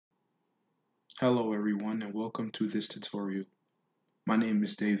Hello everyone and welcome to this tutorial. My name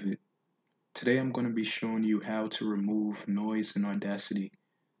is David. Today I'm going to be showing you how to remove noise in Audacity.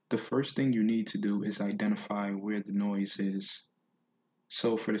 The first thing you need to do is identify where the noise is.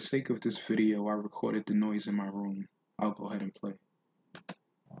 So for the sake of this video, I recorded the noise in my room. I'll go ahead and play.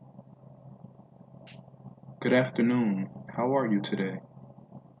 Good afternoon. How are you today?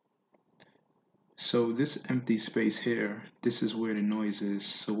 So this empty space here, this is where the noise is.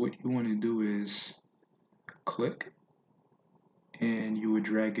 So what you want to do is click and you would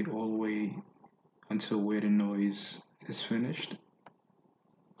drag it all the way until where the noise is finished.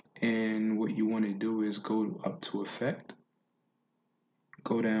 And what you want to do is go up to effect,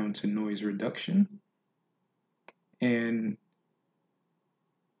 go down to noise reduction, and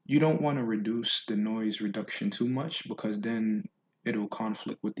you don't want to reduce the noise reduction too much because then it'll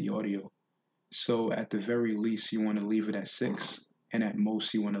conflict with the audio. So at the very least, you want to leave it at 6, and at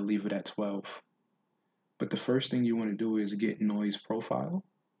most, you want to leave it at 12. But the first thing you want to do is get noise profile.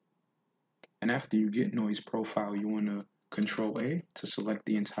 And after you get noise profile, you want to Control A to select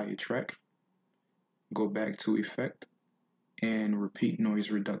the entire track, go back to effect, and repeat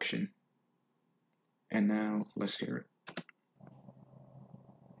noise reduction. And now let's hear it.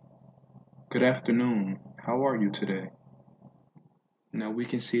 Good afternoon. How are you today? Now we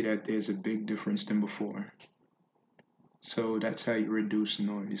can see that there's a big difference than before. So that's how you reduce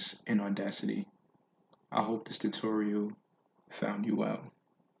noise in Audacity. I hope this tutorial found you well.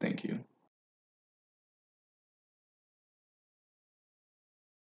 Thank you.